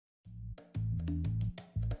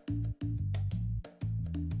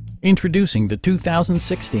Introducing the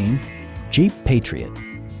 2016 Jeep Patriot.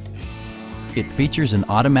 It features an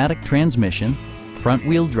automatic transmission,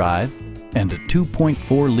 front-wheel drive, and a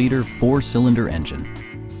 2.4-liter four-cylinder engine.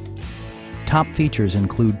 Top features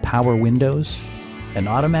include power windows, an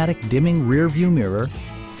automatic dimming rear-view mirror,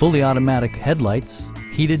 fully automatic headlights,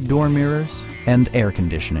 heated door mirrors, and air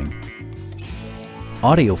conditioning.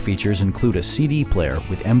 Audio features include a CD player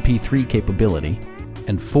with MP3 capability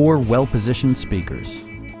and 4 well-positioned speakers.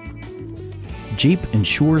 Jeep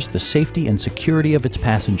ensures the safety and security of its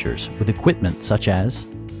passengers with equipment such as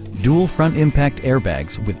dual front impact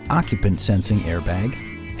airbags with occupant sensing airbag,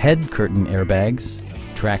 head curtain airbags,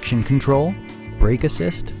 traction control, brake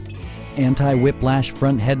assist, anti-whiplash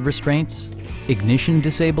front head restraints, ignition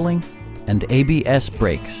disabling, and ABS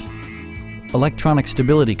brakes. Electronic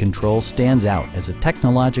stability control stands out as a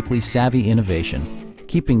technologically savvy innovation,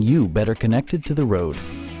 keeping you better connected to the road.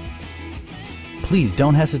 Please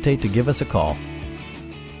don't hesitate to give us a call.